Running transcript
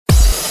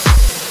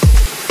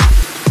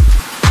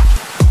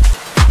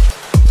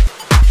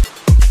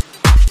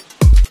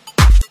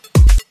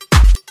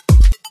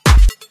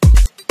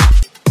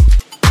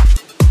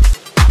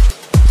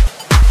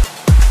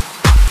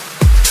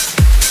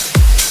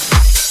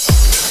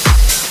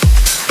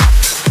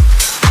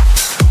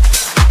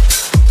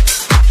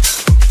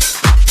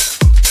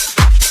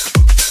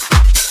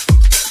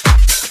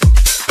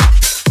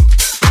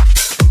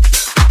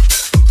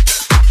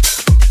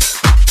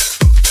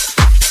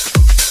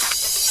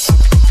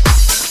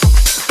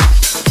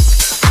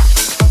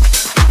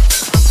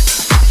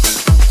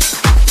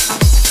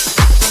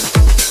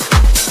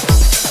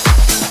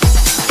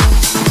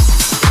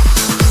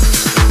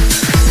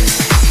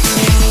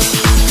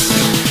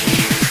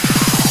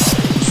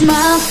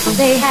Smiles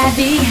they hide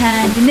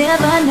behind, you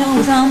never know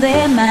what's on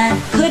their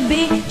mind. Could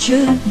be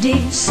true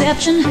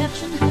deception.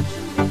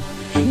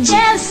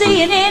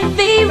 Jealousy and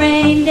envy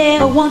reign,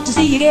 never want to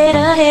see you get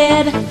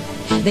ahead.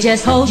 They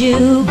just hold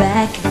you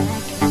back.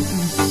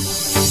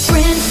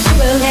 Friends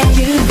will let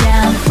you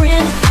down,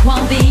 friends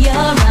won't be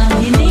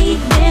around. You need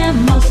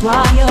them most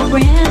while you're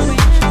friends.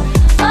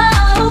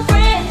 Oh,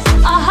 friends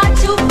are hard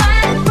to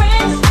find,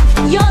 friends,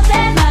 yours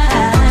and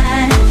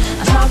mine.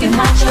 I'm talking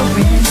about your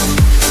friends.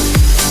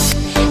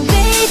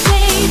 They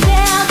say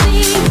they'll be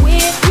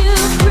with you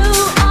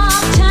through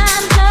all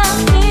times of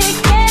thick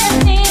and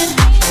thin.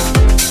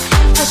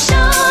 A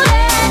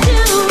shoulder to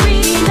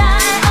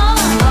rely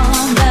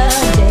on the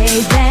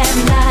days that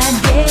life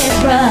gets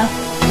rough.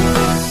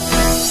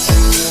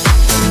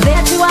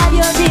 There to wipe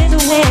your tears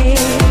away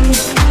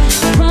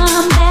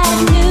from that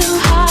new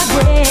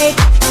heartbreak.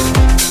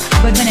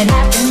 But when it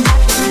happens,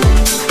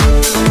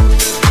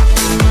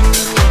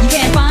 you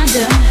can't find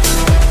them.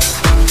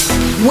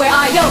 Where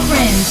are your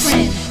friends?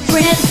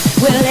 Friends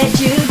will let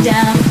you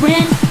down.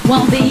 Friends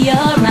won't be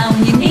around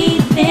when you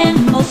need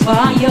them most.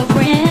 Are your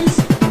friends?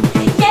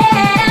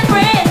 Yeah,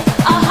 friends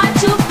are hard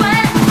to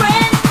find.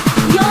 Friends,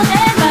 yours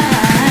and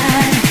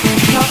mine.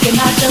 Talking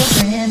about your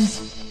friends.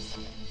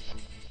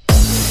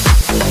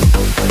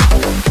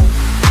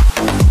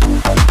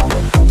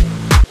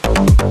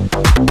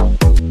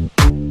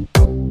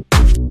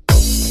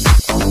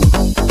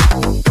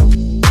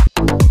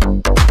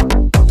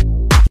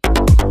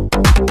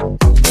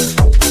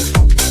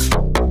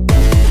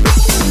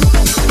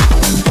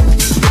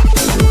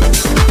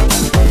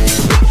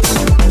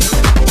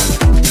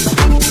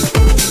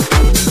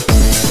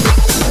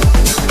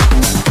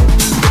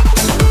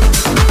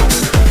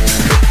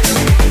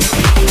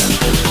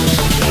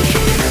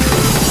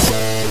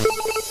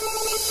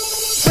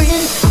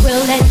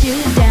 Let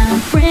you down.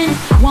 Friends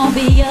won't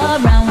be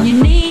around when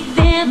you need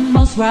them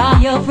most. Where are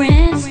your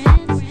friends?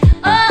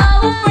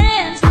 Oh,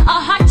 friends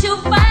are hard to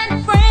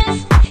find.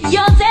 Friends,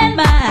 yours and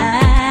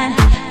mine.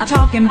 I'm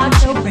talking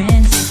about your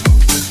friends.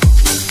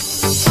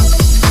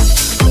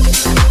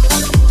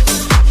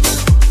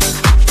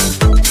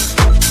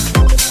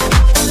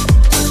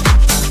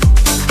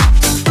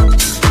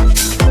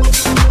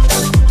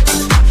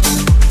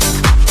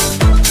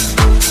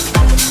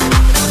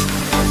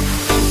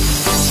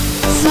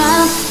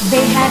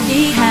 They hide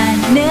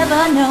behind,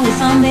 never know what's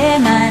on their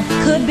mind.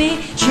 Could be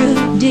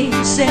true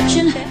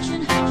deception.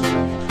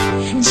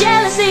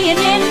 Jealousy and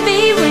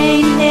envy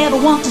reign, never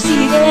want to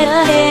see you get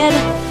ahead.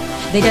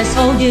 They just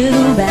hold you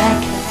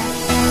back.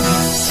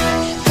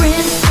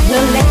 Friends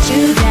will let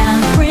you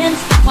down. Friends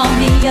won't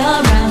be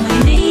around when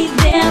you need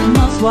them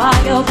most. While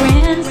you're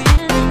friends.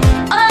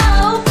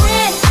 Oh,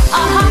 friends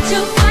are hard to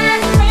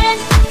find.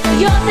 Friends,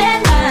 yours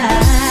and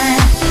mine.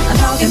 I'm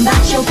talking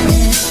about your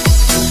friends.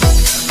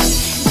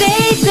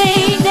 They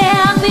say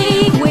they'll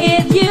be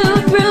with you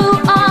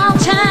through all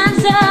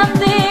times of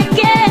thick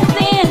and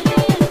thin.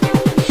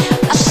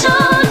 A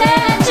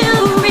shoulder to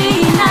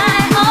rely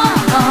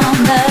on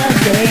the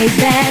days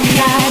that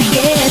life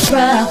gets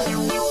rough.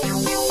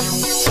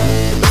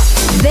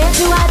 There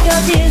to wipe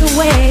your tears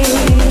away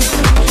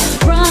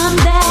from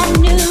that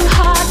new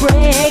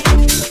heartbreak.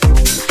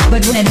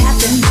 But when it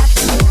happens,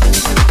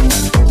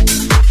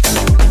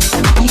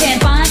 you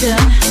can't find